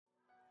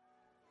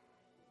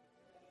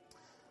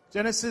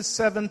Genesis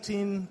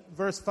 17,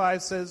 verse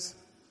 5 says,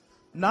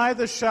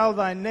 "Neither shall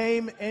thy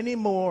name any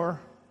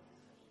more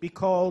be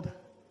called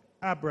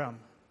Abram,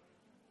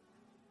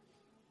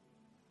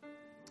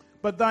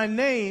 but thy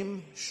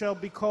name shall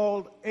be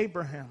called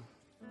Abraham.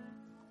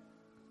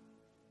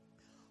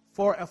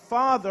 For a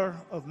father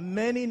of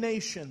many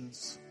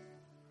nations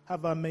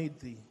have I made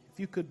thee."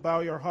 If you could bow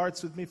your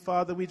hearts with me,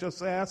 Father, we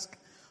just ask,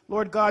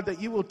 Lord God, that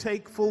you will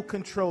take full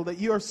control, that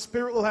your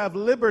Spirit will have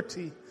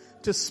liberty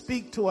to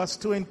speak to us,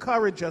 to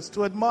encourage us,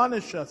 to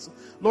admonish us,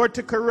 Lord,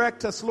 to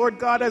correct us. Lord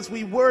God, as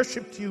we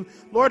worship you,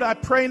 Lord, I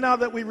pray now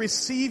that we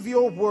receive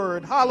your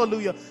word.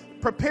 Hallelujah.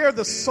 Prepare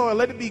the soil.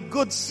 Let it be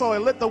good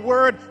soil. Let the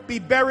word be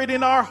buried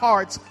in our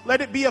hearts.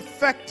 Let it be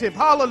effective.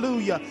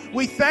 Hallelujah.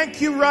 We thank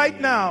you right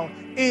now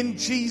in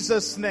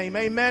Jesus' name.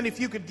 Amen.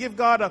 If you could give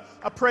God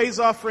a praise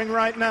offering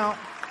right now.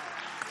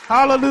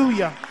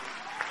 Hallelujah.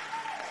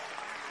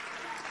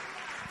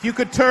 If you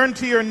could turn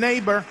to your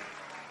neighbor.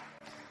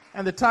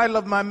 And the title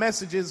of my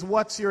message is,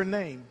 "What's Your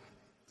Name?"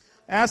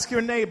 Ask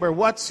your neighbor,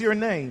 what's your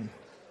name?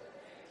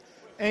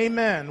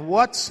 Amen.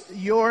 What's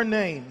your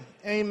name?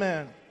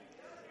 Amen.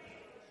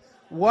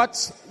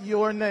 What's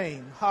your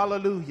name?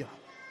 Hallelujah.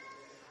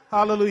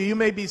 Hallelujah. You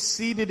may be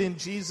seated in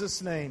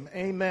Jesus' name.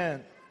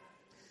 Amen.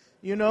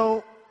 You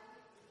know,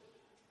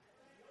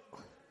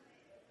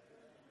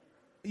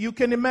 you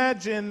can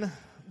imagine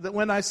that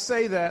when I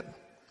say that,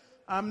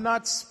 I'm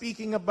not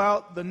speaking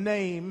about the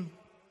name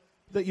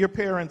that your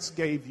parents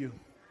gave you.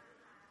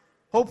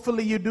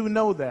 Hopefully you do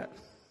know that.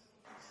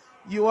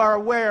 You are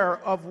aware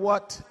of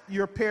what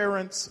your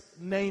parents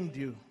named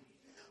you.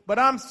 But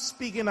I'm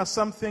speaking of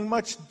something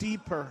much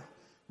deeper,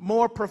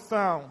 more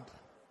profound.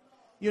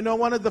 You know,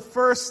 one of the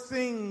first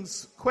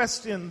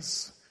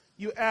questions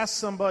you ask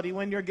somebody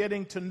when you're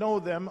getting to know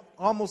them,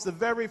 almost the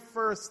very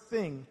first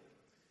thing,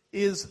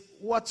 is,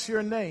 "What's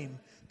your name?"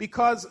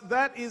 Because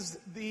that is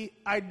the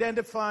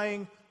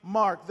identifying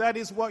mark. That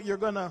is what you're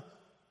going to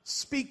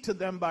speak to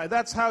them by.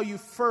 That's how you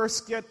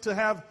first get to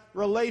have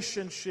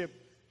relationship,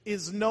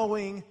 is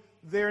knowing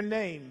their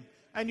name.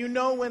 And you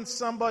know when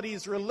somebody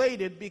is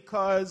related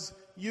because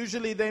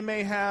usually they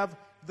may have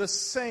the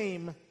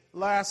same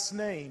last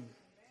name.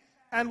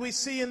 And we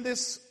see in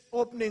this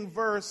opening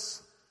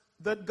verse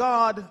that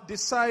God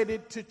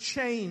decided to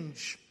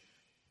change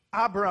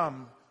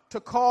Abram, to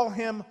call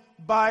him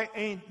by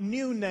a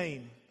new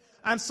name.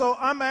 And so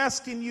I'm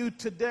asking you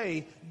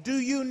today, do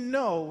you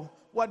know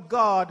what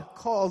God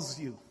calls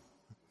you?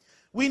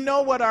 We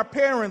know what our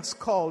parents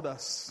called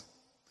us,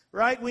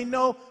 right? We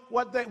know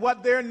what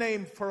their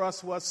name for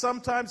us was.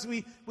 Sometimes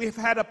we've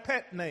had a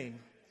pet name,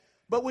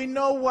 but we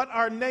know what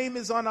our name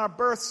is on our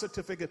birth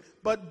certificate.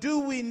 But do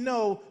we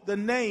know the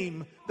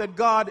name that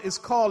God is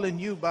calling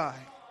you by?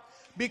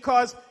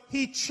 Because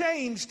he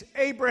changed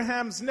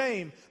Abraham's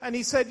name, and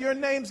he said, your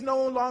name's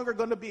no longer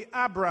going to be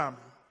Abram,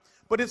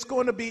 but it's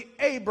going to be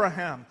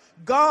Abraham.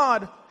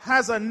 God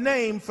has a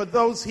name for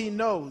those he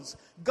knows.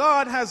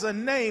 God has a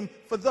name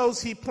for those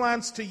he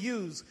plans to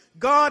use.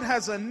 God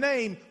has a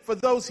name for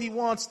those he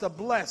wants to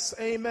bless.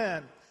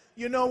 Amen.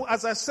 You know,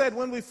 as I said,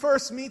 when we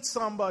first meet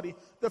somebody,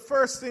 the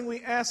first thing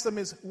we ask them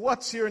is,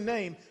 "What's your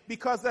name?"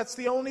 Because that's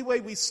the only way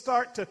we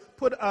start to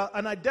put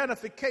an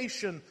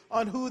identification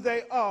on who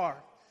they are.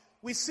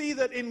 We see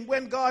that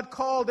when God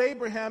called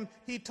Abraham,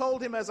 he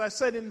told him, as I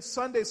said in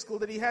Sunday school,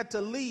 that he had to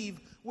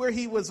leave where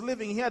he was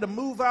living. He had to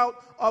move out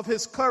of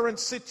his current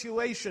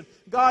situation.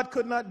 God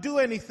could not do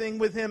anything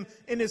with him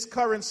in his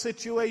current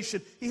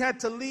situation. He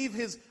had to leave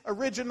his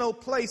original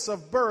place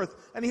of birth,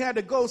 and he had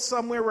to go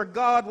somewhere where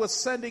God was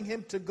sending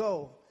him to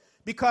go,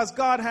 because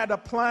God had a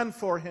plan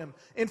for him.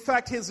 In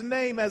fact, his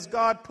name, as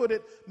God put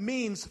it,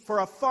 means, "For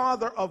a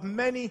father of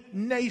many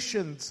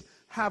nations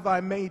have I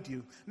made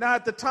you." Now,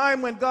 at the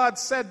time when God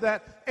said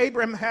that,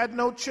 Abraham had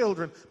no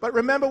children. But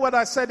remember what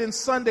I said in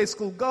Sunday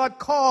school. God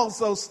calls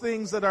those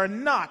things that are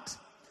not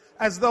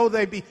as though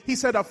they be. He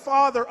said, "A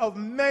father of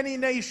many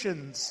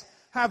nations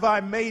have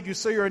I made you."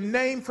 So your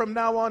name from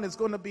now on is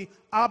going to be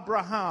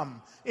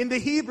Abraham. In the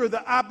Hebrew,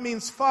 the Ab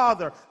means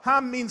father.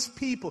 Ham means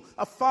people.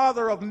 A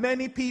father of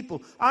many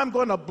people. I'm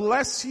going to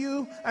bless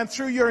you, and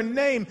through your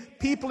name,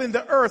 people in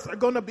the earth are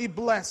going to be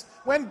blessed.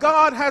 When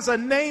God has a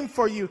name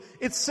for you,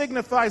 it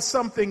signifies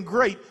something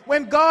great.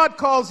 When God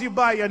calls you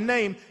by your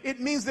name,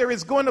 it means there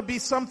is going to be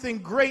something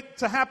great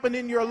to happen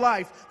in your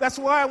life. That's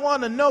why I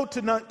want to know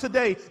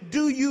today,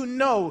 do you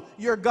know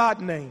your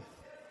God name?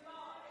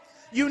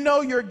 You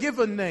know your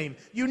given name.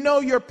 You know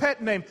your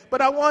pet name. But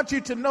I want you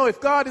to know,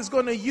 if God is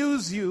going to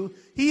use you,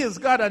 he has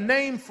got a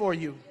name for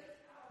you.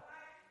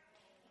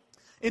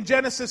 In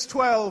Genesis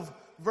 12,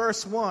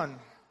 verse 1,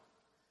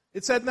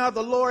 it said, "Now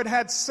the Lord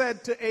had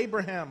said to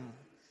Abraham,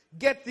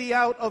 Get thee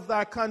out of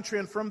thy country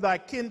and from thy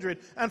kindred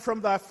and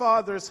from thy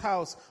father's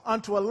house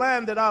unto a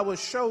land that I will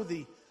show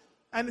thee."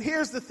 And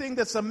here's the thing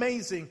that's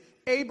amazing.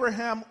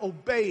 Abraham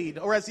obeyed,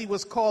 or as he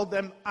was called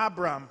then,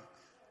 Abram.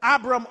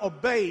 Abram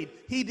obeyed.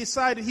 He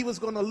decided he was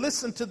going to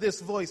listen to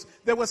this voice.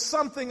 There was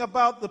something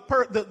about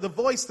the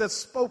voice that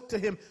spoke to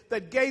him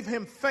that gave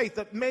him faith,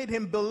 that made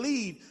him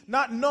believe,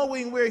 not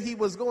knowing where he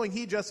was going.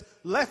 He just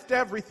left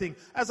everything.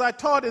 As I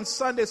taught in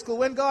Sunday school,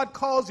 when God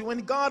calls you, when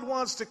God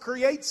wants to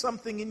create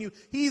something in you,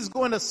 He's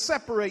going to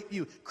separate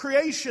you.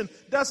 Creation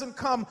doesn't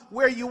come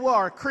where you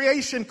are.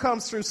 Creation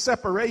comes through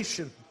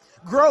separation.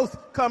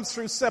 Growth comes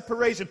through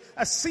separation.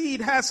 A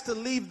seed has to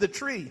leave the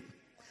tree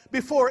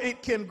before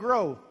it can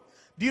grow.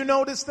 Do you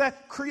notice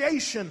that?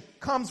 Creation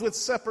comes with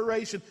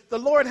separation. The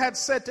Lord had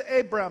said to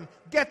Abram,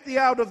 "Get thee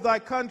out of thy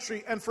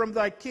country and from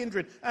thy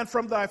kindred and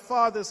from thy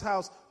father's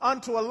house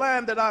unto a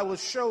land that I will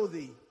show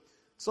thee."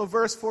 So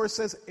verse 4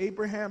 says,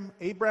 Abraham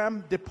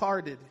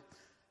departed,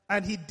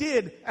 and he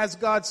did as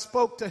God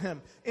spoke to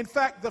him. In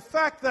fact, the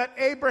fact that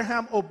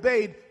Abraham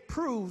obeyed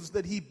proves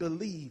that he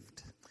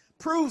believed.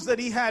 Proves that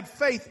he had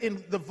faith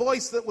in the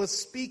voice that was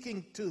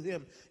speaking to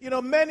him. You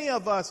know, many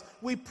of us,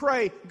 we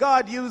pray,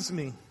 "God, use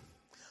me."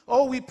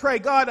 Oh, we pray,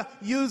 "God,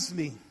 use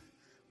me."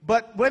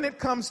 But when it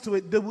comes to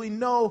it, do we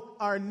know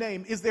our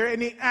name? Is there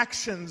any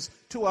actions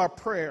to our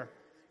prayer?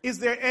 Is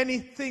there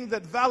anything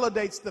that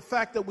validates the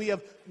fact that we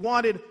have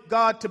wanted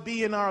God to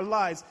be in our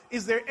lives?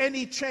 Is there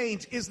any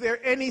change? Is there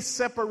any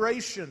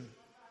separation?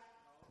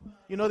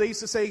 You know, they used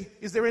to say,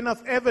 is there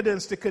enough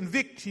evidence to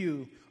convict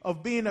you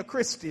of being a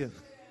Christian?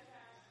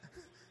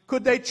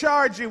 Could they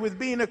charge you with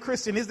being a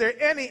Christian? Is there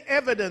any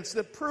evidence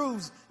that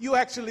proves you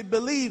actually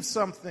believe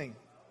something?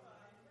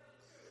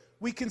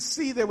 We can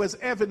see there was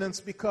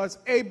evidence because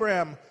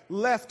Abraham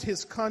left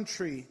his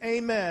country.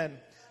 Amen.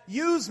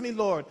 Use me,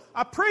 Lord.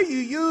 I pray you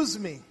use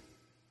me.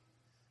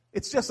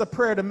 It's just a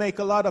prayer to make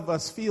a lot of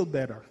us feel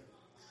better.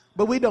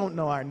 But we don't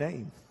know our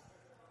name.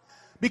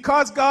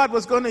 Because God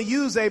was going to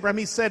use Abraham,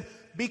 He said,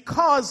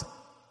 "Because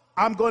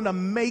I'm going to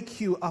make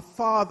you a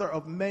father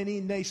of many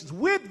nations."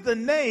 With the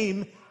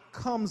name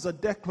comes a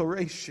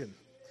declaration.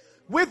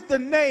 With the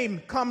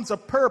name comes a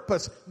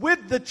purpose.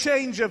 With the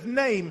change of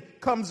name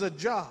comes a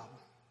job.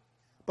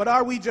 But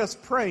are we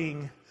just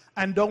praying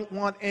and don't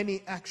want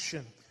any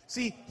action?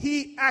 See,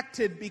 he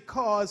acted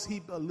because he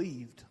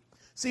believed.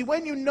 See,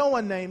 when you know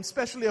a name,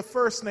 especially a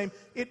first name,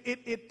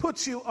 it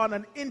puts you on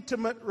an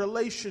intimate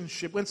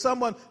relationship. When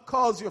someone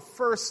calls your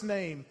first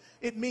name,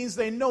 it means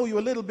they know you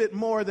a little bit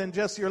more than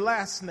just your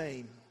last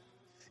name.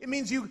 It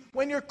means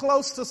when you're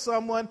close to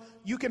someone,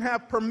 you can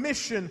have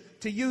permission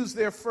to use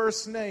their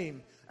first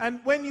name. And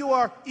when you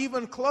are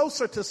even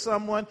closer to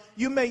someone,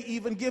 you may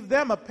even give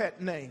them a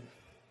pet name.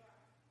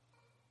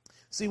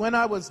 See, when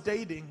I was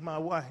dating my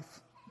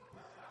wife,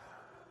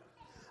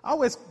 I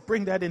always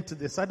bring that into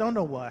this. I don't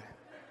know why.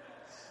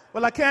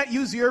 Well, I can't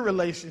use your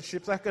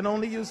relationships. I can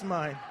only use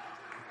mine.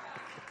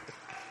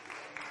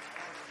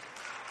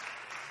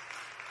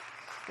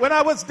 When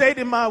I was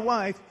dating my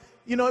wife,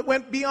 you know, it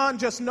went beyond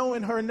just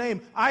knowing her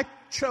name. I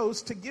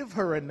chose to give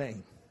her a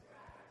name.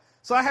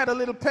 So I had a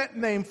little pet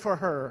name for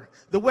her,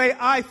 the way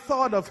I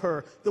thought of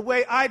her, the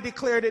way I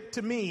declared it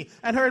to me.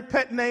 And her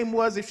pet name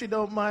was, if she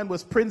don't mind,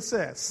 was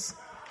Princess.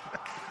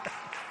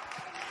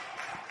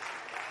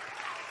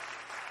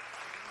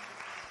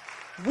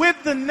 With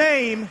the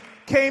name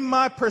came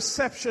my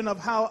perception of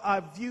how I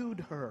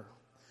viewed her.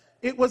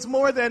 It was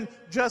more than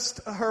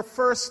just her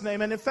first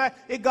name. And in fact,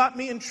 it got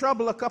me in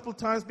trouble a couple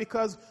times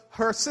because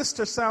her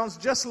sister sounds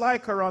just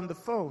like her on the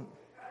phone.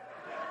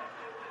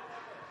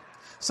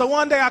 So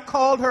one day I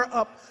called her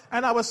up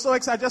and I was so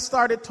excited. I just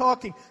started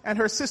talking and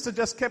her sister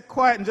just kept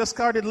quiet and just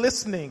started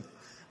listening.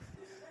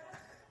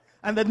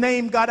 And the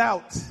name got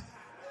out.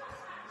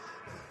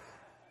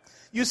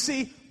 You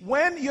see,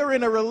 when you're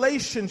in a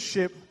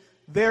relationship,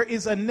 there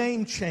is a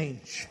name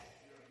change.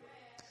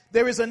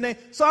 There is a name.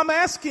 So I'm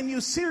asking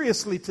you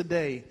seriously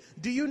today,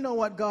 do you know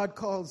what God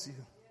calls you?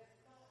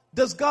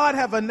 Does God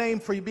have a name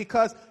for you?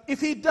 Because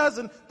if He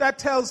doesn't, that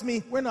tells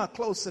me we're not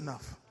close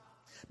enough.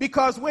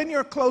 Because when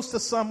you're close to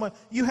someone,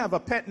 you have a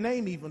pet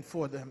name even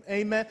for them.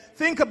 Amen.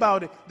 Think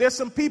about it. There's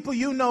some people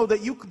you know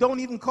that you don't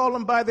even call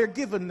them by their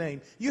given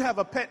name. You have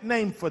a pet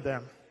name for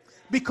them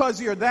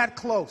because you're that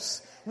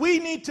close. We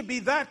need to be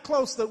that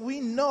close that we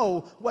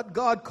know what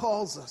God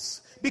calls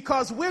us.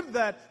 Because with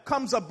that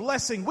comes a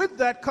blessing. With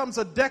that comes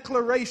a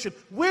declaration.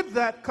 With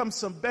that comes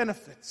some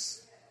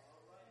benefits.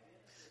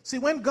 See,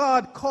 when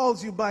God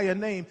calls you by a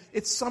name,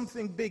 it's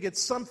something big.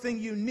 It's something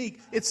unique.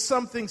 It's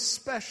something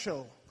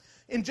special.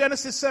 In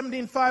Genesis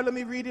 17:5, let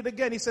me read it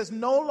again. He says,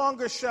 "No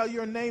longer shall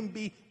your name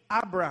be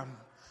Abram,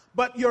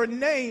 but your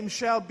name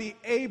shall be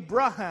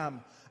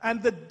Abraham."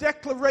 And the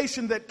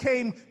declaration that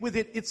came with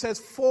it, it says,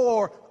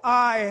 "For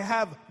I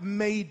have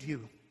made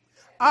you."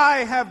 I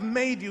have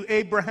made you,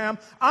 Abraham.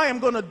 I am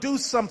going to do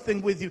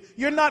something with you.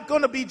 You're not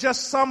going to be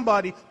just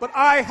somebody, but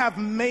I have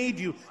made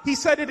you. He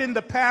said it in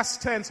the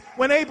past tense.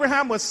 When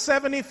Abraham was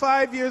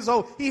 75 years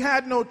old, he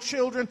had no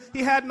children.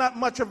 He had not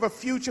much of a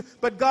future,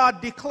 but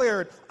God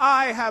declared,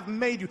 I have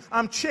made you.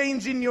 I'm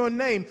changing your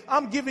name.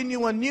 I'm giving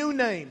you a new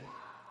name.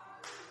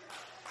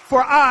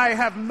 For I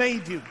have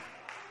made you.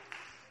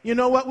 You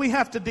know what? We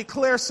have to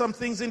declare some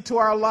things into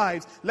our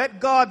lives. Let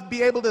God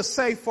be able to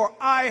say, for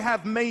I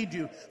have made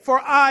you. For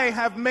I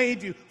have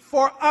made you.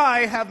 For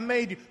I have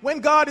made you. When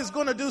God is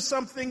going to do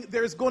something,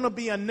 there's going to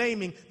be a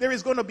naming. There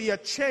is going to be a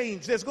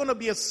change. There's going to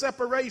be a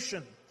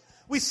separation.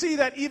 We see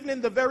that even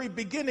in the very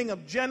beginning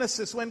of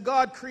Genesis, when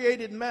God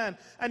created man.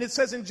 And it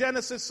says in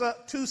Genesis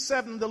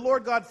 2:7, the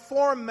Lord God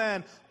formed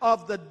man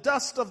of the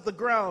dust of the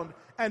ground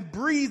and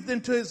breathed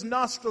into his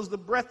nostrils the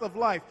breath of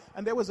life.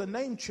 And there was a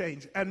name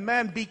change. And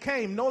man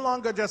became no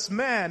longer just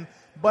man,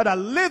 but a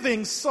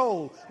living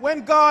soul.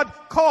 When God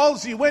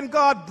calls you, when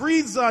God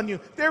breathes on you,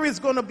 there is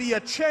going to be a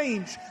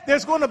change.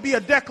 There's going to be a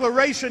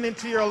declaration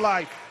into your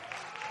life.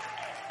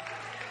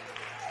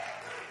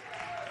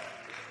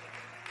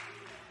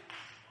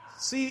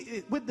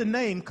 See, with the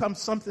name comes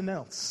something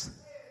else.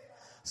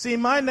 See,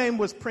 my name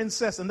was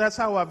Princess, and that's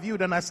how I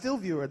viewed her, and I still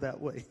view her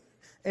that way.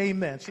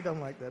 Amen. She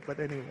doesn't like that, but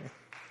anyway.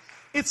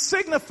 It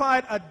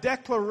signified a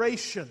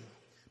declaration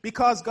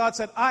because God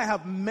said, I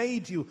have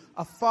made you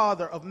a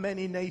father of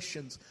many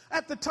nations.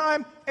 At the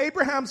time,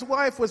 Abraham's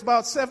wife was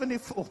about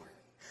 74.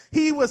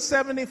 He was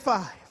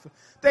 75.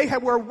 They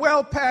were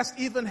well past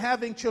even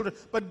having children.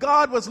 But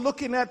God was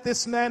looking at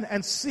this man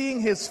and seeing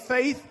his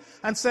faith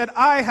and said,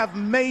 I have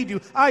made you.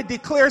 I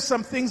declare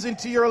some things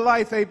into your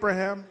life,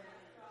 Abraham.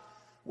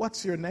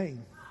 What's your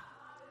name?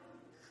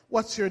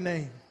 What's your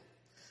name?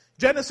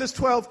 Genesis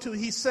 12:2,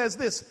 he says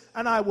this,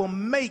 and I will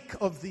make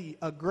of thee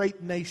a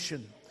great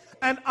nation,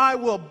 and I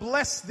will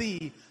bless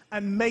thee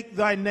and make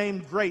thy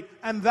name great,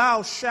 and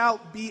thou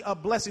shalt be a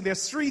blessing.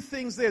 There's three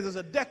things there. There's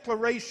a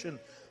declaration.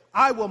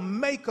 I will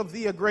make of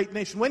thee a great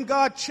nation. When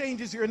God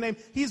changes your name,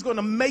 he's going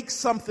to make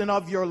something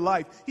of your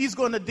life. He's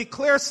going to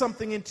declare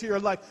something into your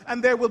life,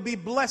 and there will be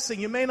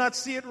blessing. You may not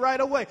see it right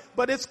away,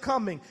 but it's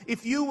coming.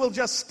 If you will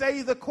just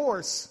stay the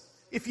course,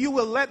 if you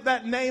will let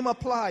that name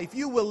apply, if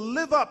you will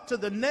live up to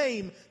the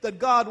name that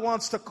God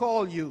wants to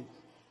call you,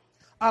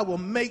 I will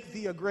make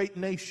thee a great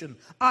nation.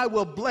 I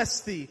will bless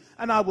thee,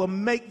 and I will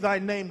make thy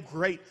name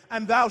great,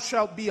 and thou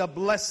shalt be a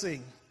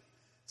blessing.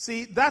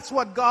 See, that's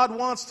what God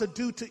wants to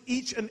do to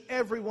each and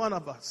every one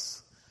of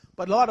us.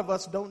 But a lot of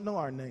us don't know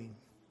our name.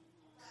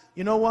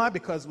 You know why?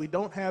 Because we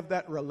don't have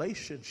that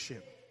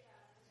relationship.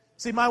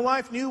 See, my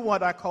wife knew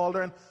what I called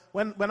her, and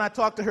when I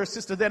talked to her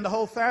sister, then the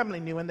whole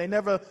family knew, and they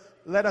never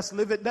let us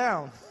live it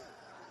down.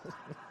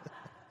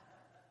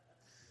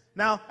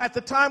 Now, at the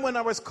time when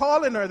I was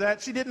calling her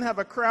that, she didn't have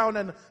a crown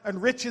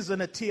and riches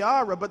and a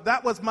tiara, but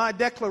that was my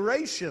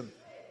declaration.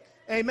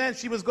 Amen.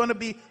 She was going to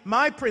be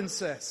my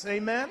princess.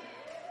 Amen.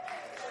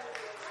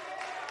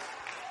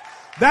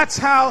 That's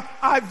how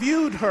I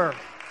viewed her.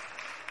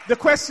 The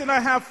question I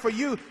have for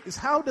you is,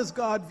 how does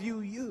God view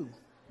you?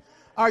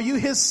 Are you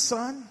his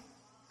son?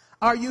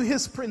 Are you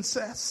his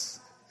princess?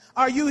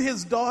 Are you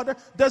his daughter?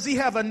 Does he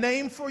have a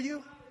name for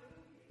you?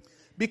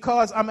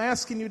 Because I'm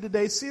asking you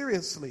today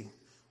seriously,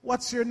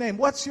 what's your name?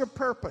 What's your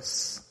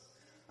purpose?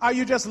 Are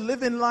you just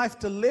living life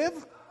to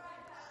live?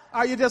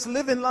 Are you just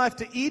living life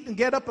to eat and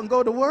get up and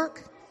go to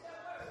work?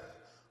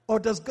 Or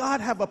does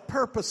God have a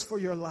purpose for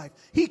your life?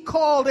 He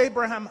called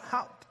Abraham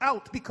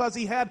out because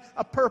he had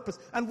a purpose.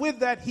 And with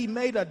that, he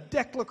made a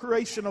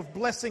declaration of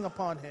blessing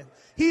upon him.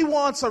 He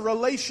wants a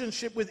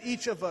relationship with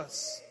each of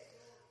us.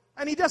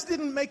 And he just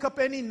didn't make up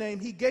any name.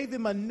 He gave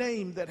him a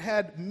name that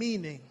had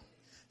meaning.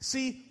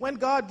 See, when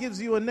God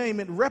gives you a name,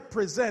 it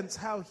represents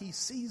how he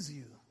sees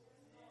you,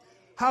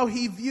 how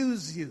he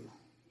views you.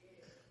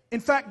 In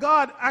fact,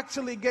 God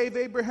actually gave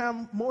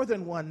Abraham more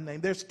than one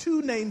name. There's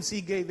two names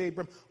he gave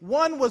Abraham.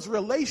 One was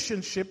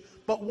relationship,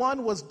 but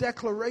one was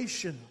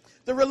declaration.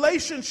 The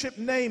relationship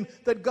name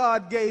that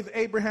God gave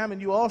Abraham,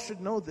 and you all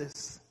should know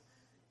this,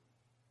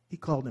 he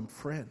called him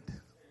friend.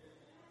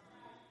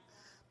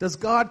 Does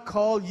God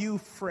call you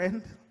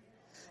friend?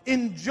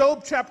 In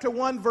Job chapter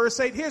 1 verse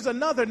 8, here's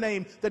another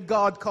name that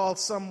God called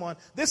someone.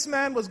 This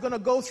man was going to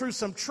go through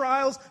some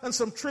trials and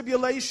some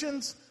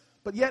tribulations,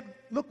 but yet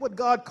look what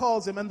God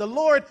calls him. And the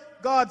Lord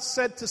God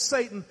said to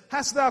Satan,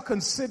 hast thou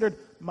considered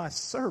my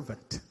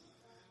servant?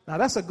 Now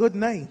that's a good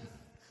name.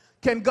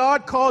 Can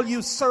God call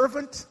you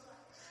servant?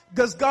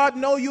 Does God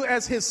know you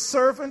as his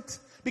servant?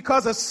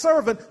 Because a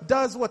servant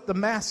does what the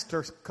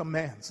master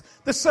commands.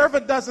 The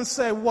servant doesn't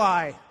say,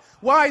 why?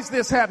 Why is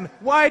this happening?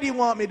 Why do you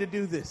want me to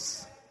do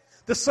this?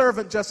 The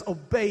servant just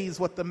obeys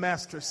what the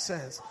master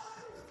says.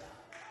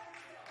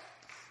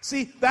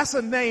 See, that's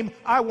a name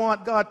I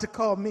want God to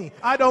call me.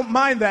 I don't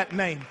mind that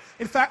name.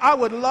 In fact, I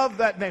would love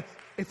that name.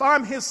 If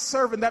I'm his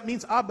servant, that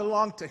means I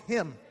belong to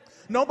him.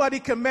 Nobody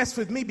can mess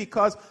with me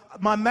because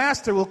my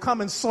master will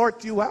come and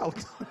sort you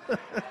out.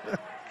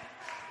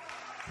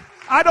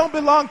 I don't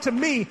belong to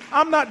me.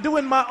 I'm not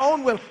doing my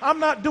own will. I'm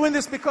not doing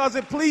this because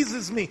it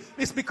pleases me.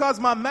 It's because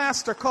my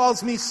master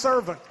calls me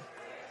servant.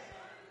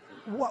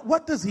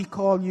 What does he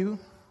call you?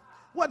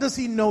 What does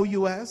he know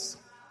you as?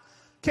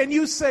 Can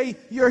you say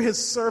you're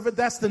his servant?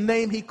 That's the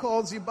name he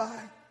calls you by.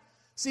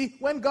 See,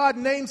 when God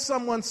names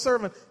someone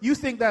servant, you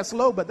think that's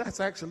low, but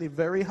that's actually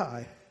very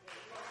high.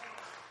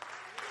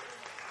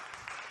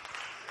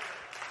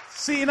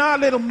 See, in our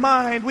little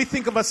mind, we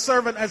think of a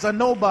servant as a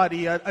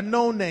nobody, a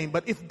no-name.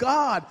 But if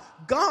God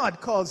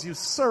calls you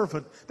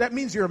servant, that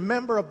means you're a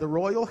member of the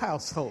royal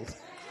household.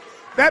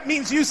 That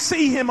means you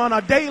see him on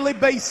a daily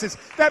basis.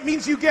 That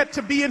means you get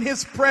to be in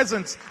his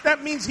presence.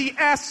 That means he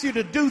asks you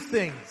to do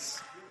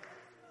things.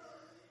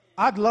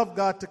 I'd love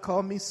God to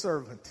call me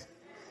servant.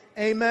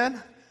 Amen.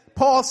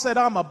 Paul said,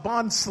 I'm a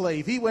bond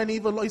slave. He went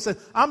even low. He said,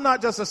 I'm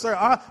not just a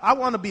servant. I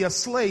want to be a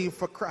slave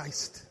for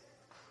Christ.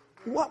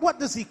 What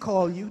does he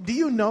call you? Do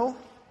you know?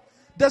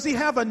 Does he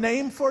have a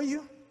name for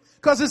you?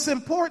 Because it's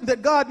important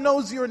that God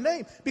knows your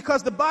name.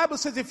 Because the Bible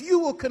says if you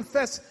will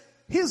confess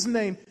his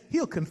name,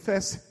 he'll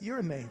confess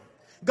your name.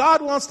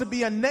 God wants to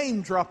be a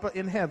name dropper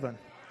in heaven.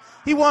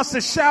 He wants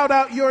to shout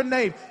out your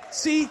name.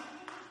 See,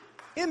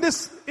 in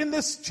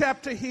this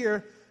chapter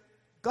here,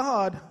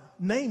 God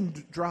name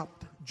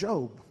dropped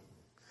Job.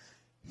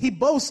 He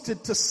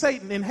boasted to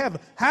Satan in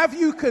heaven, have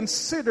you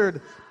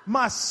considered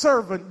my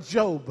servant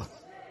Job?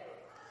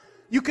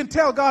 You can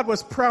tell God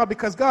was proud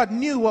because God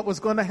knew what was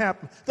going to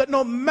happen. That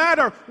no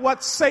matter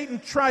what Satan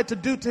tried to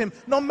do to him,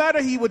 no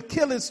matter he would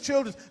kill his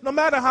children, no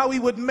matter how he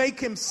would make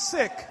him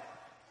sick,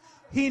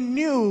 he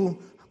knew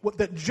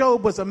that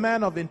Job was a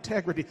man of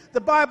integrity.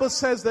 The Bible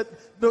says that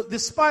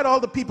despite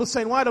all the people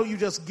saying, why don't you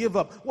just give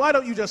up? Why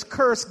don't you just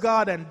curse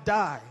God and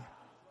die?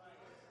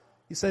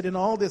 He said in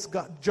all this,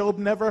 Job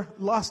never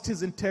lost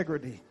his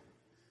integrity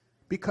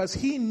because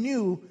he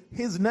knew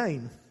his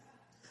name.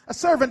 A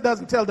servant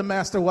doesn't tell the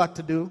master what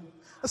to do.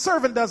 A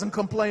servant doesn't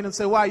complain and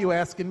say, why are you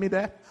asking me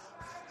that?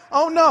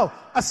 Oh no,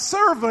 a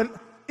servant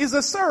is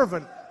a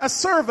servant. A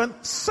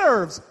servant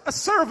serves. A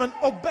servant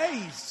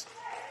obeys.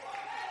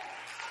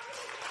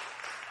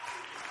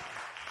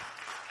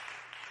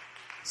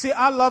 See,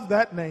 I love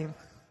that name.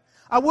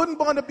 I wouldn't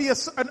want to be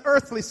an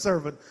earthly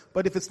servant,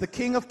 but if it's the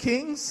King of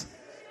Kings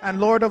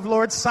and Lord of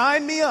Lords,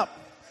 sign me up.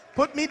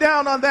 Put me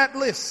down on that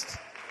list.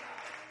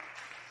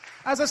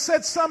 As I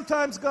said,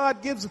 sometimes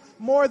God gives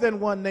more than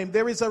one name.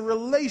 There is a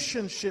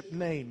relationship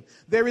name.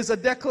 There is a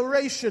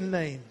declaration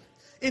name.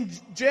 In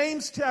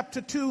James chapter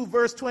 2,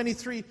 verse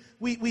 23,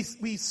 we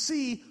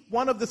see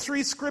one of the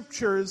three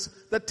scriptures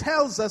that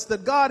tells us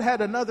that God had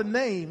another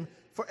name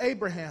for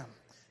Abraham.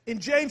 In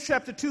James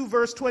chapter 2,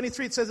 verse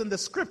 23, it says, and the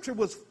scripture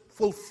was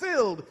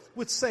fulfilled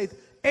which saith,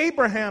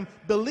 Abraham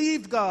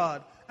believed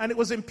God, and it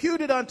was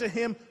imputed unto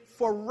him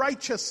for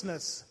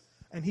righteousness,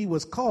 and he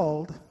was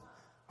called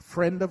a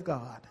friend of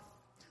God.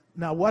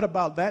 Now, what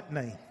about that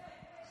name?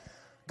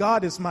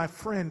 God is my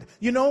friend.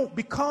 You know,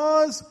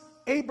 because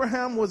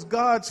Abraham was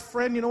God's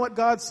friend, you know what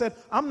God said?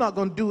 I'm not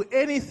going to do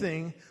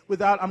anything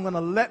I'm going to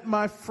let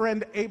my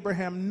friend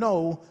Abraham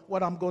know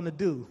what I'm going to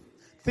do.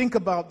 Think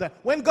about that.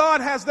 When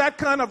God has that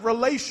kind of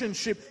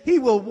relationship, he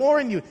will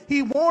warn you.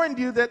 He warned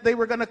you that they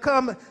were going to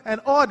come and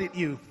audit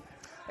you.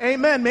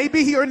 Amen. Maybe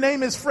your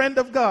name is friend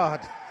of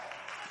God.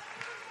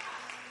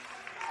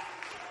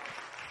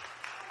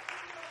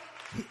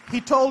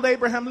 He told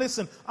Abraham,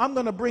 listen, I'm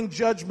going to bring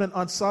judgment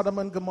on Sodom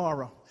and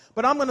Gomorrah.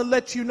 But I'm going to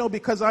let you know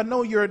because I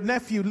know your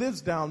nephew lives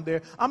down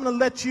there. I'm going to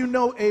let you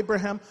know,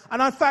 Abraham.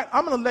 And in fact,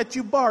 I'm going to let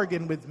you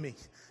bargain with me.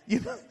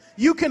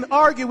 You can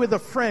argue with a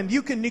friend.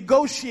 You can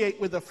negotiate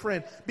with a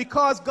friend.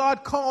 Because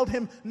God called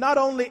him not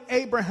only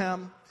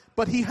Abraham,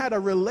 but he had a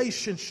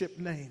relationship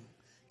name.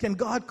 Can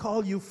God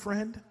call you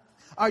friend?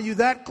 Are you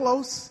that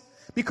close?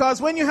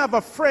 Because when you have a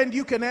friend,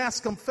 you can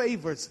ask him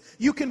favors.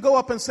 You can go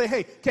up and say,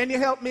 hey, can you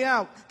help me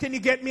out? Can you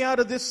get me out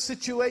of this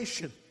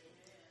situation?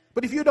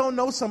 But if you don't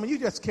know someone, you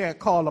just can't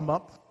call them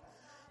up.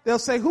 They'll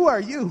say, who are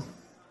you?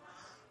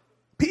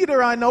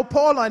 Peter I know,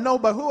 Paul I know,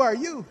 but who are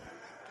you?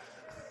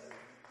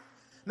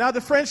 Now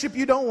the friendship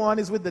you don't want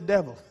is with the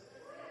devil.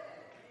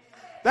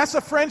 That's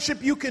a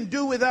friendship you can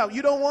do without.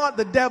 You don't want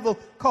the devil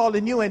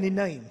calling you any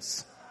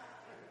names.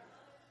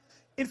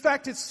 In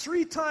fact, it's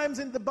 3 times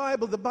in the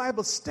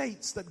Bible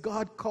states that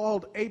God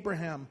called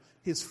Abraham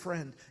his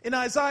friend. In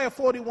Isaiah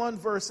 41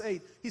 verse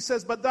 8, he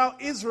says, but thou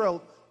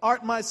Israel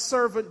art my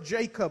servant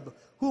Jacob,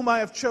 whom I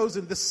have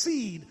chosen, the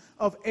seed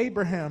of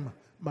Abraham,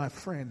 my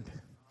friend.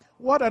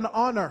 What an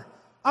honor.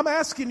 I'm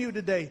asking you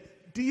today,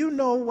 do you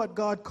know what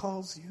God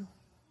calls you?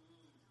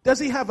 Does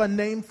he have a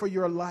name for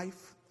your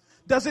life?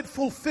 Does it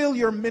fulfill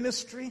your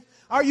ministry?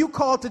 Are you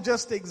called to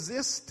just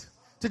exist?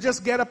 To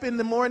just get up in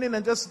the morning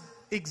and just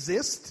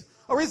exist?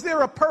 Or is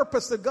there a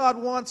purpose that God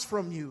wants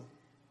from you?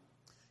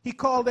 He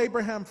called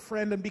Abraham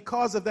friend, and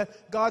because of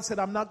that, God said,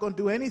 I'm not going to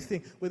do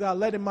anything without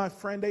letting my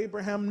friend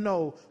Abraham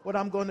know what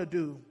I'm going to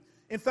do.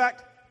 In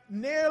fact,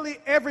 nearly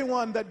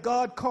everyone that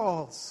God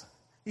calls,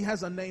 he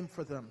has a name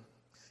for them.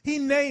 He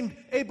named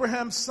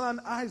Abraham's son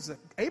Isaac.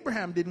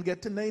 Abraham didn't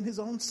get to name his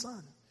own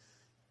son.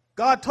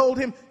 God told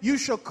him, you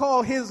shall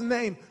call his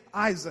name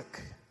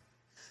Isaac.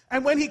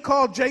 And when he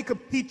called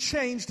Jacob, he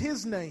changed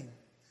his name.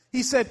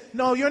 He said,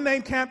 no, your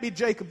name can't be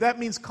Jacob. That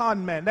means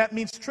con man. That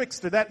means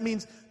trickster. That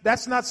means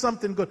that's not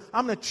something good.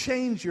 I'm going to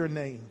change your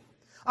name.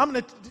 I'm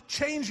going to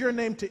change your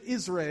name to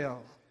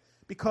Israel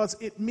because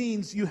it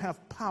means you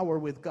have power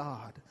with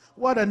God.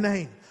 What a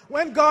name.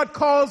 When God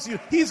calls you,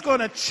 he's going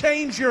to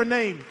change your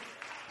name.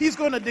 He's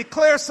going to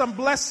declare some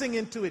blessing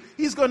into it.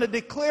 He's going to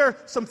declare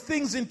some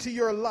things into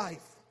your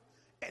life.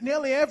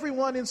 Nearly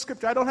everyone in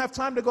Scripture, I don't have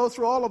time to go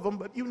through all of them,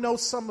 but you know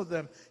some of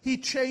them. He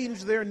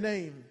changed their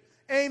name.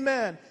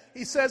 Amen.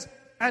 He says,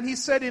 and he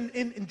said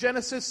in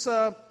Genesis,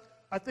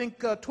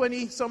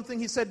 20-something,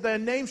 he said, their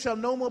name shall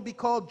no more be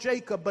called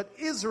Jacob, but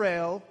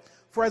Israel,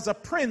 for as a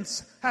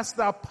prince hast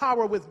thou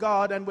power with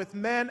God and with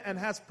men, and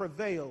hast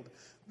prevailed.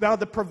 Now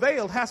the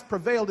has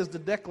prevailed is the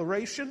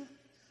declaration.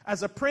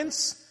 As a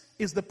prince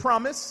is the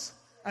promise,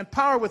 and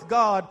power with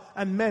God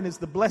and men is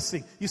the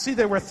blessing. You see,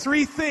 there were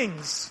three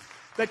things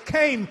that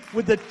came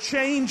with the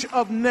change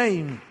of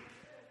name.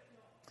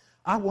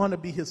 I want to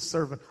be his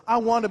servant. I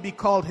want to be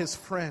called his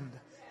friend.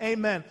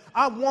 Amen.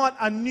 I want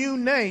a new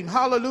name.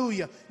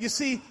 Hallelujah. You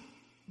see,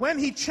 when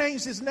he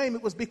changed his name,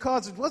 it was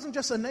because it wasn't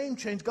just a name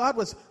change. God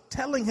was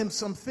telling him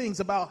some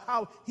things about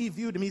how he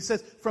viewed him. He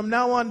says, from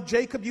now on,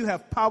 Jacob, you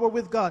have power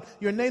with God.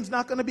 Your name's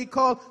not going to be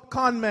called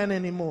con man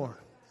anymore.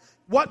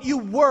 What you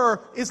were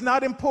is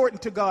not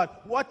important to God.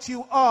 What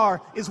you are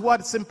is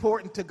what's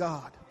important to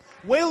God.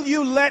 Will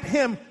you let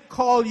him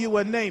call you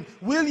a name?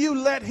 Will you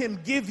let him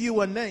give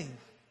you a name?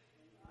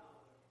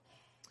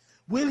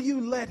 Will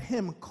you let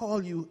him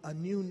call you a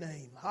new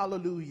name?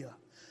 Hallelujah.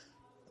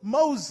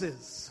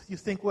 Moses, you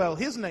think, well,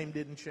 his name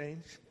didn't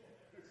change.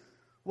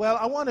 Well,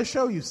 I want to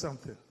show you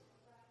something.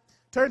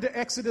 Turn to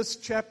Exodus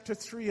chapter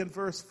 3 and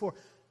verse 4.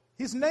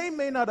 His name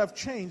may not have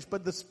changed,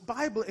 but the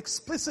Bible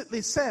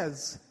explicitly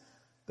says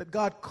that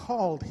God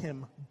called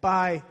him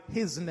by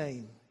his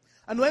name.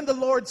 And when the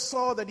Lord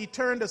saw that he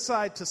turned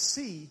aside to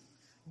see,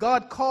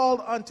 God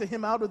called unto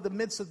him out of the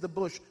midst of the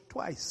bush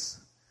twice.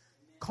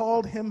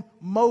 Called him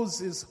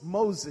Moses,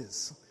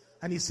 Moses.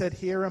 And he said,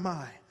 here am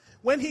I.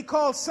 When he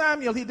called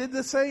Samuel, he did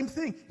the same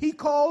thing. He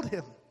called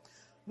him.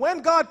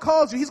 When God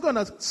calls you, he's going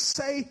to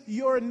say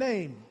your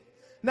name.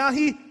 Now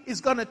he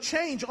is going to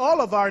change all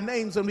of our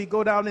names when we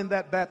go down in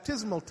that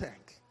baptismal tank.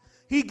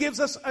 He gives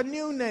us a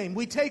new name.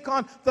 We take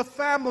on the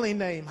family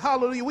name.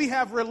 Hallelujah. We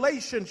have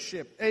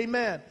relationship.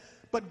 Amen.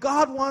 But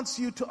God wants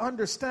you to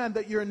understand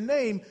that your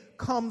name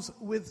comes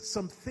with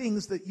some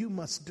things that you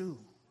must do.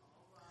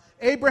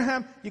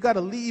 Abraham, you got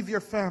to leave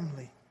your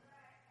family.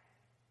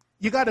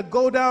 You got to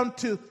go down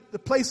to the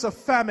place of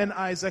famine,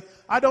 Isaac.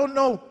 I don't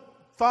know,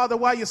 Father,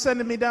 why you're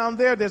sending me down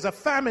there. There's a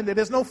famine there.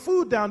 There's no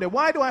food down there.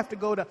 Why do I have to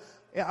go down?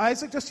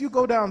 Isaac, just you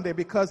go down there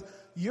because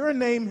your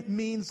name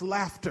means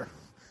laughter.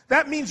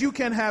 That means you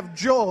can have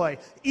joy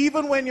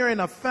even when you're in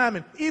a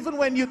famine, even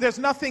when there's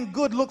nothing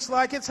good looks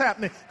like it's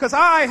happening. Because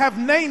I have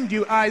named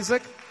you,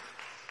 Isaac.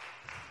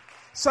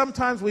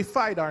 Sometimes we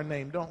fight our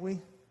name, don't we? A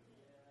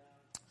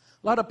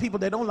lot of people,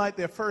 they don't like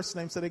their first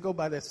name, so they go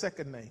by their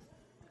second name.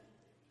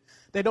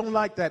 They don't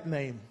like that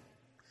name.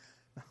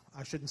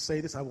 I shouldn't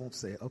say this. I won't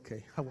say it.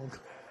 Okay, I won't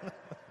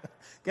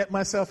get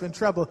myself in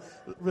trouble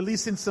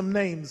releasing some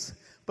names.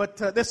 But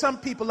there's some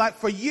people like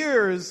for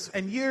years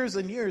and years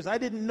and years, I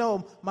didn't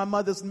know my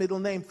mother's middle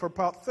name for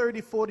about 30,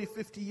 40,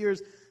 50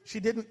 years. She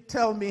didn't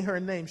tell me her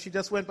name. She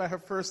just went by her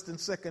first and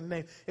second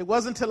name. It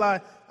wasn't until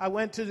I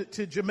went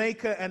to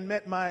Jamaica and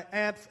met my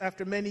aunt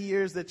after many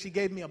years that she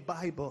gave me a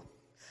Bible.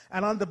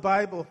 And on the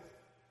Bible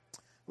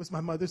was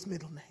my mother's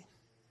middle name.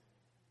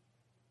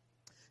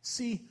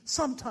 See,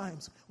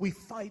 sometimes we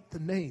fight the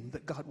name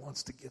that God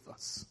wants to give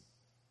us.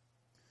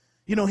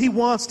 You know, he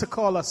wants to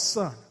call us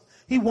son.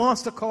 He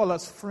wants to call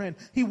us friend.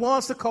 He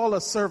wants to call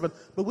us servant.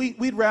 But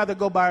we'd rather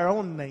go by our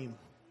own name.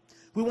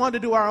 We want to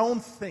do our own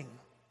thing.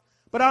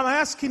 But I'm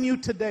asking you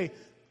today,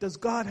 does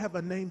God have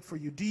a name for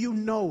you? Do you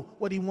know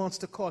what he wants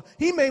to call?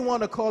 He may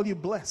want to call you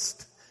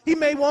blessed. He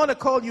may want to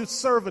call you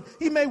servant.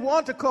 He may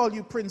want to call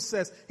you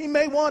princess. He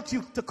may want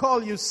you to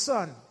call you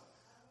son.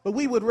 But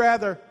we would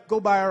rather go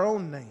by our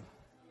own name.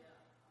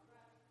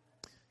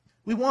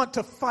 We want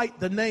to fight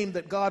the name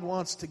that God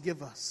wants to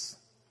give us.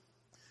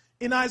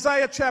 In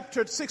Isaiah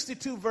chapter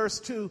 62, verse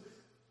 2,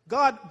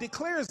 God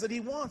declares that he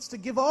wants to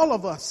give all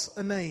of us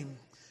a name.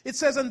 It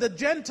says, and the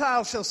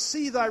Gentiles shall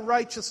see thy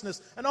righteousness,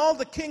 and all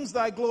the kings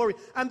thy glory,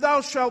 and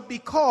thou shalt be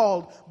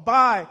called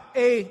by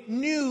a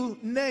new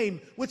name,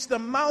 which the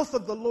mouth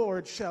of the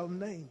Lord shall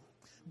name.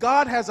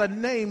 God has a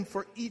name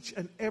for each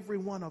and every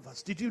one of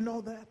us. Did you know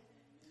that?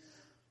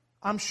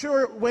 I'm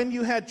sure when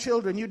you had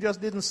children, you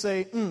just didn't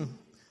say,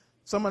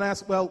 Someone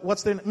asked, well,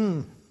 what's their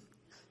name?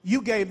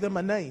 You gave them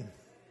a name.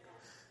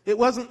 It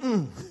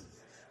wasn't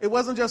It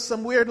wasn't just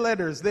some weird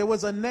letters. There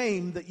was a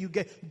name that you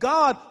gave.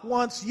 God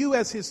wants you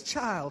as his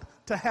child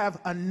to have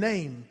a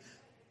name.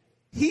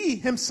 He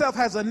himself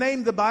has a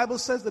name, the Bible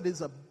says, that is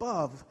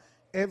above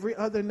every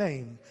other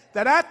name.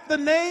 That at the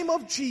name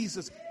of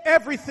Jesus,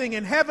 everything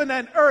in heaven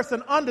and earth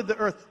and under the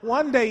earth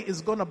one day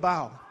is going to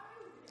bow.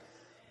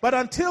 But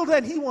until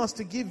then, he wants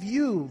to give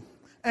you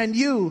and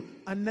you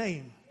a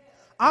name.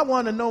 I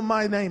want to know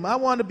my name. I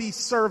want to be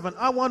servant.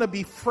 I want to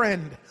be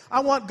friend.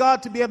 I want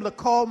God to be able to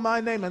call my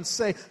name and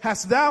say,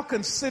 hast thou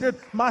considered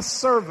my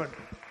servant?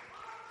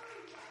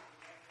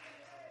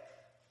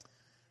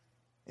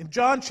 In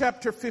John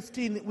chapter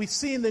 15, we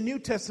see in the New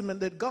Testament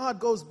that God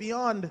goes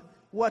beyond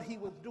what he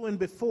was doing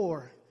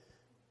before.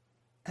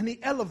 And he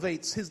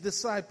elevates his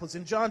disciples.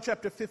 In John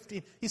chapter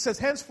 15, he says,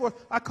 henceforth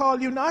I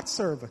call you not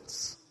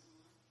servants.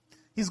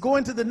 He's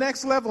going to the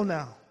next level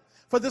now.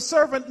 For the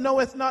servant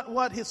knoweth not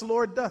what his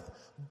Lord doth,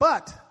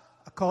 but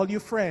I call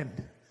you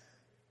friend.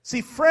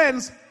 See,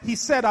 friends, he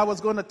said I was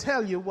going to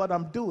tell you what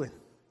I'm doing.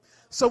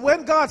 So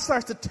when God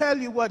starts to tell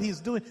you what he's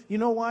doing, you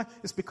know why?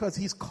 It's because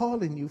he's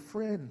calling you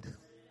friend.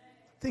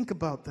 Think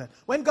about that.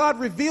 When God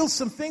reveals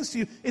some things to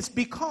you, it's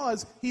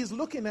because he's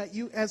looking at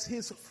you as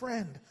his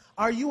friend.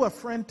 Are you a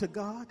friend to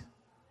God?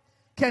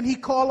 Can he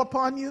call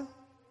upon you?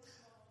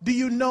 Do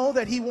you know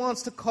that he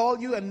wants to call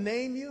you and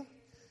name you?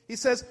 He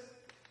says,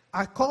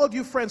 I called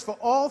you friends, for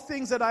all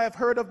things that I have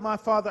heard of my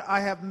Father, I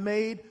have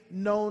made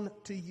known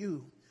to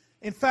you.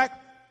 In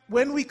fact,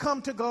 when we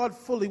come to God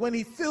fully, when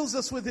he fills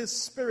us with his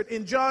Spirit,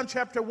 in John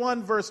chapter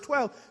 1, verse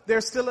 12,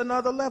 there's still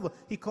another level.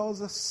 He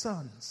calls us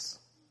sons.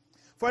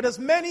 For as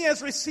many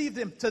as received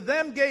him, to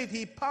them gave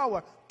he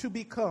power to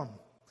become.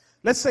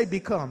 Let's say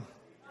become.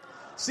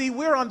 See,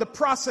 we're on the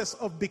process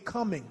of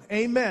becoming.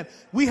 Amen.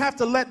 We have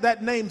to let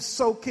that name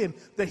soak in,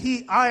 that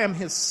I am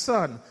his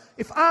son.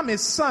 If I'm his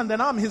son, then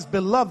I'm his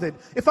beloved.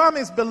 If I'm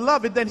his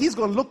beloved, then he's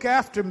going to look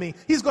after me.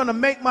 He's going to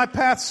make my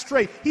path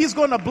straight. He's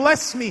going to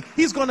bless me.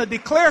 He's going to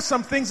declare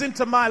some things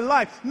into my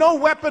life. No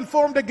weapon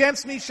formed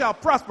against me shall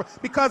prosper,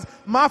 because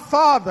my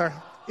Father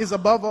is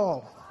above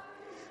all.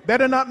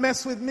 Better not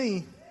mess with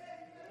me,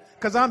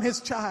 because I'm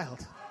his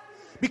child.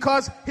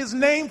 Because his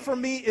name for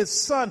me is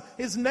son.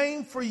 His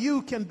name for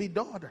you can be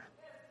daughter.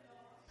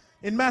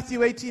 In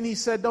Matthew 18, he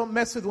said, don't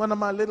mess with one of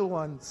my little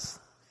ones.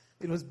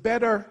 It was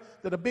better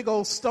that a big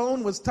old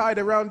stone was tied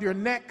around your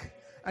neck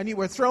and you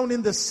were thrown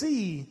in the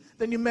sea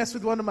than you mess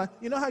with one of my...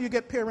 You know how you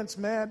get parents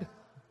mad?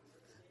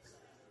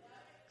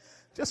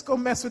 Just go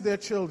mess with their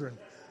children.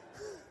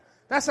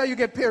 That's how you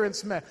get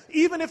parents mad.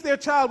 Even if their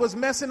child was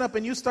messing up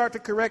and you start to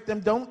correct them,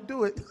 don't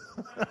do it.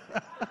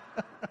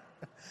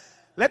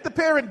 Let the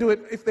parent do it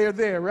if they're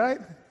there, right?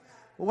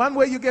 One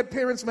way you get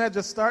parents mad,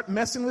 just start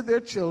messing with their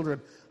children.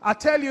 I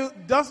tell you,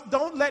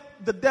 don't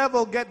let the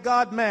devil get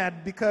God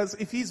mad, because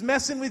if he's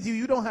messing with you,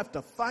 you don't have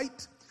to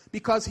fight,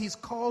 because he's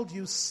called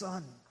you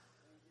son.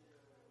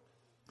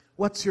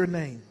 What's your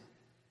name?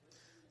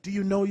 Do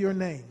you know your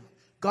name?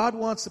 God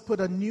wants to put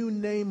a new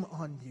name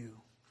on you.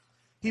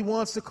 He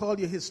wants to call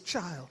you his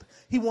child.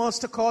 He wants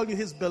to call you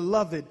his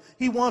beloved.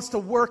 He wants to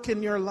work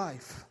in your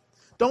life.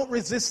 Don't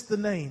resist the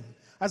name.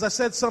 As I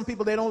said, some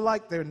people, they don't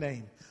like their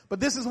name.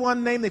 But this is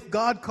one name, if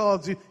God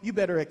calls you, you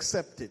better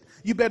accept it.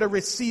 You better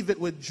receive it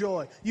with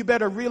joy. You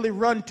better really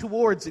run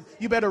towards it.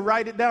 You better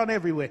write it down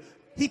everywhere.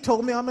 He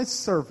told me I'm his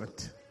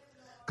servant,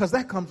 because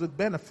that comes with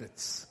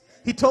benefits.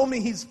 He told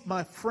me he's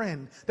my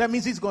friend. That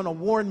means he's going to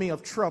warn me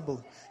of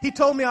trouble. He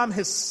told me I'm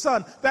his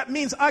son. That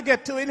means I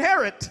get to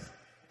inherit.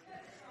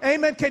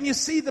 Amen. Can you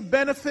see the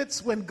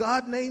benefits when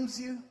God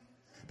names you?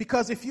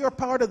 Because if you're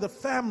part of the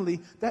family,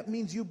 that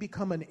means you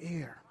become an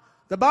heir.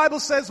 The Bible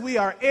says we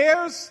are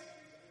heirs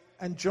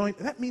and joint.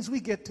 That means we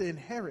get to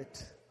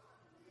inherit.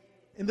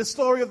 In the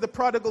story of the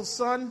prodigal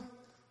son,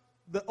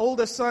 the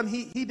older son,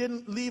 he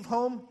didn't leave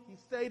home. He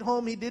stayed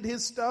home. He did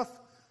his stuff.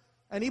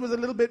 And he was a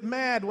little bit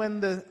mad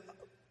when the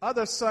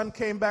other son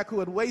came back who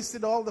had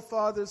wasted all the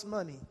father's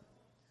money.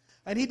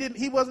 And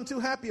he wasn't too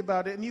happy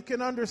about it. And you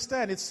can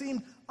understand. It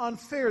seemed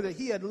unfair that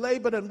he had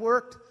labored and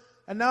worked,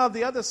 and now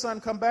the other son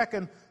come back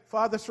and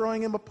father's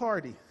throwing him a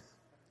party.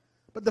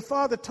 But the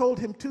father told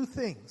him two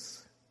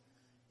things.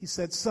 He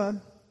said,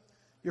 son,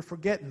 you're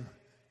forgetting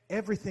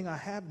everything I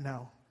have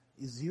now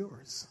is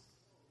yours.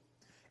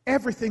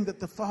 Everything that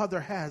the Father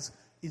has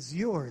is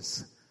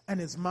yours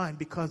and is mine,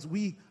 because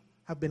we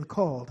have been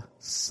called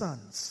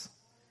sons.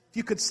 If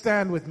you could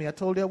stand with me, I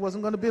told you I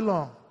wasn't going to be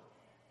long.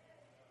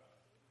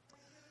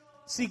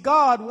 See,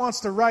 God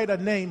wants to write a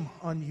name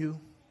on you,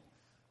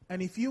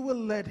 and if you will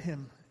let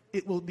him,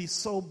 it will be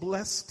so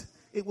blessed,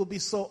 it will be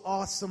so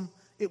awesome,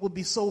 it will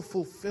be so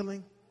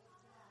fulfilling.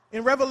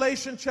 In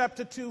Revelation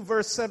chapter 2,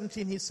 verse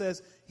 17, he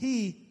says,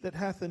 he that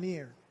hath an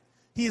ear.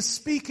 He is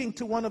speaking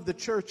to one of the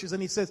churches,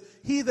 and he says,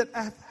 he that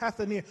hath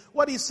an ear.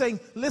 What he's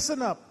saying,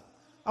 listen up.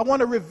 I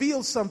want to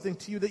reveal something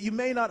to you that you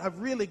may not have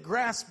really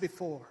grasped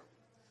before.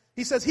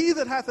 He says, he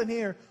that hath an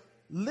ear,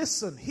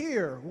 listen,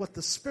 hear what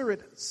the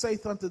Spirit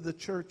saith unto the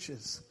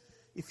churches.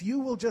 If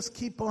you will just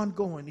keep on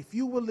going, if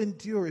you will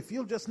endure, if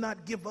you'll just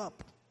not give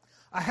up,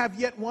 I have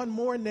yet one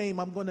more name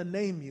I'm going to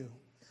name you.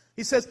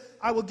 He says,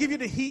 I will give you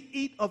to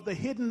eat of the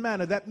hidden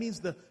manna. That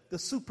means the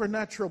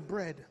supernatural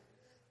bread.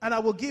 And I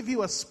will give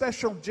you a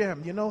special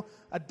gem,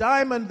 a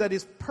diamond that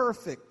is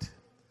perfect.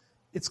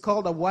 It's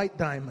called a white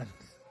diamond.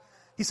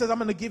 He says, I'm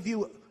going to give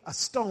you a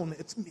stone.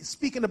 It's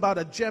speaking about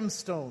a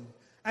gemstone.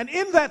 And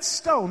in that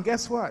stone,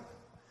 guess what?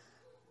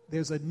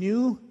 There's a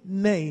new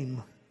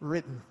name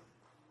written.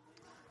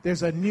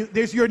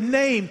 There's your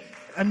name,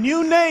 a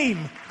new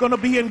name going to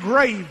be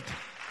engraved.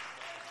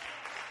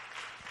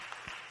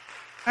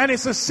 And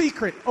it's a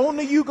secret.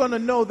 Only you're going to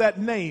know that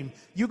name.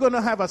 You're going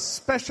to have a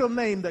special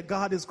name that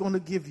God is going to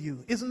give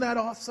you. Isn't that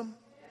awesome?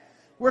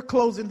 We're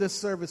closing this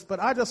service, but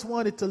I just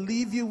wanted to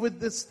leave you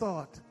with this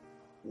thought.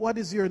 What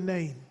is your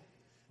name?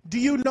 Do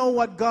you know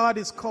what God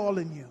is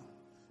calling you?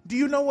 Do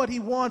you know what He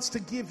wants to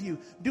give you?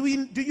 Do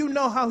you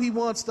know how He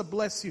wants to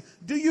bless you?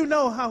 Do you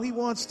know how He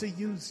wants to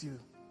use you?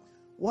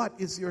 What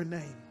is your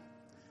name?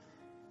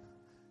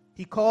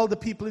 He called the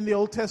people in the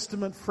Old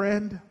Testament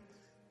friend.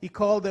 He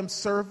called them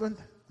servant.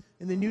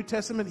 In the New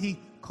Testament, He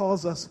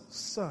calls us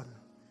son.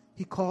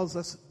 He calls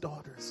us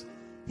daughters.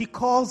 He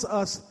calls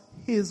us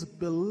His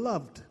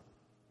beloved.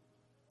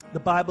 The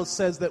Bible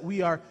says that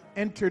we are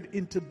entered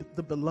into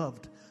the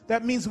beloved.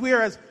 That means we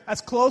are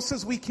as close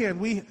as we can.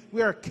 We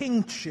are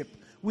kingship.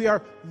 We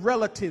are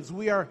relatives.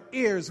 We are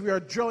heirs. We are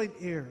joint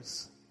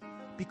heirs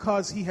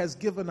because He has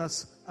given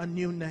us a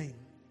new name.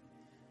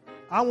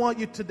 I want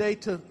you today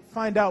to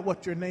find out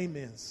what your name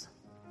is.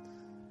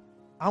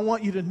 I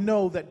want you to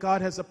know that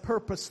God has a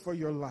purpose for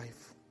your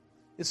life.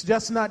 It's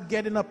just not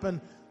getting up and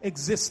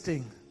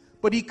existing,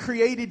 but He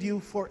created you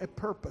for a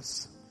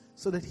purpose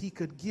so that He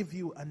could give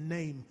you a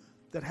name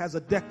that has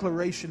a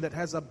declaration, that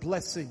has a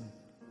blessing.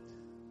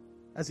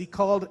 As He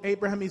called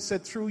Abraham, He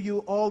said, through you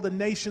all the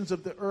nations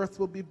of the earth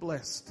will be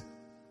blessed.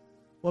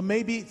 Well,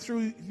 maybe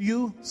through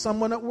you,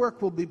 someone at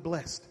work will be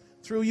blessed.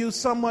 Through you,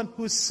 someone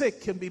who is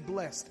sick can be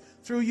blessed.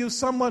 Through you,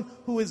 someone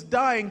who is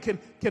dying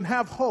can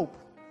have hope.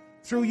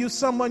 Through you,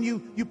 someone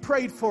you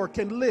prayed for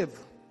can live.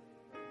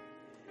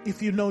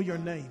 If you know your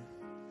name.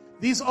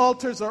 These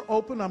altars are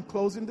open. I'm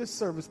closing this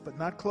service, but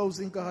not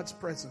closing God's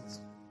presence.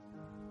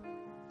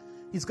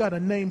 He's got a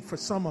name for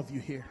some of you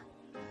here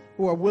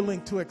who are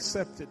willing to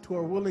accept it, who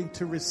are willing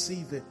to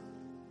receive it.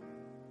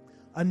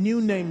 A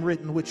new name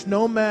written, which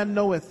no man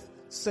knoweth,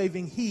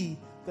 saving he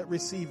that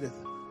receiveth.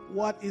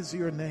 What is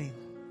your name?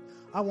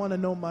 I want to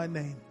know my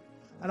name.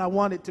 And I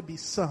want it to be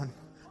son.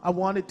 I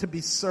want it to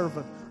be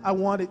servant. I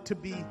want it to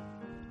be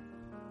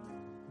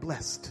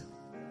blessed.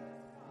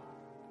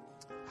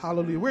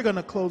 Hallelujah. We're going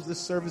to close this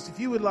service. If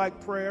you would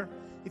like prayer,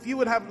 if you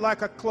would have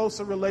like a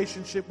closer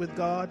relationship with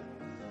God,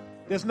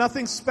 there's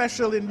nothing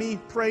special in me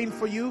praying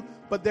for you,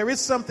 but there is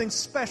something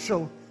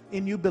special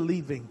in you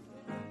believing.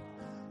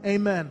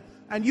 Amen.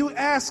 And you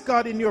ask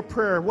God in your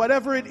prayer,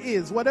 whatever it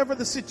is, whatever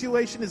the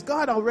situation is,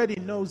 God already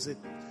knows it.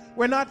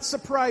 We're not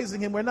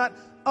surprising Him. We're not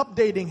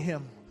updating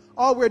Him.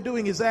 All we're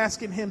doing is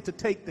asking Him to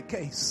take the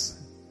case.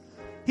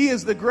 He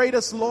is the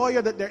greatest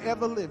lawyer that there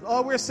ever lived.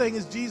 All we're saying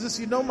is, Jesus,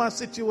 you know my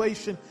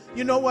situation.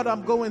 You know what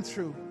I'm going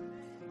through.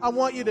 I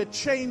want you to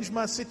change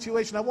my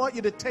situation. I want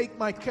you to take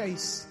my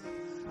case.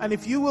 And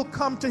if you will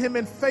come to Him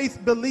in faith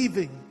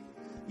believing,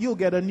 you'll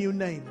get a new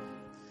name.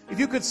 If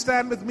you could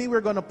stand with me,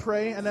 we're going to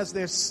pray. And as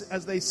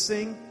they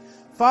sing,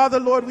 Father,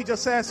 Lord, we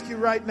just ask you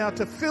right now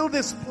to fill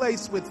this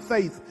place with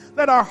faith.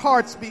 Let our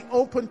hearts be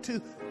open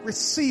to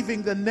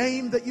receiving the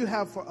name that you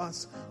have for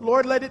us.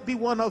 Lord, let it be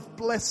one of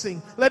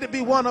blessing. Let it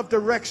be one of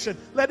direction.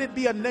 Let it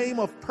be a name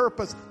of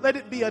purpose. Let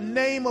it be a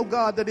name, oh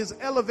God, that is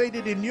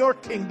elevated in your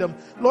kingdom.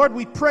 Lord,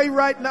 we pray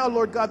right now,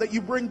 Lord God, that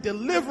you bring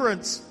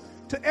deliverance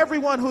to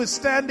everyone who is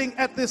standing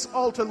at this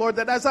altar, Lord,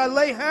 that as I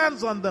lay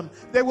hands on them,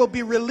 there will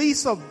be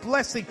release of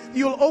blessing.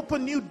 You'll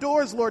open new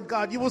doors, Lord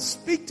God. You will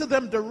speak to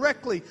them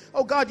directly.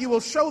 Oh God, you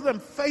will show them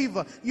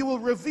favor. You will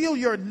reveal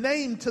your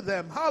name to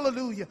them.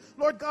 Hallelujah.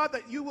 Lord God,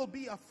 that you will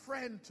be a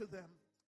friend to them.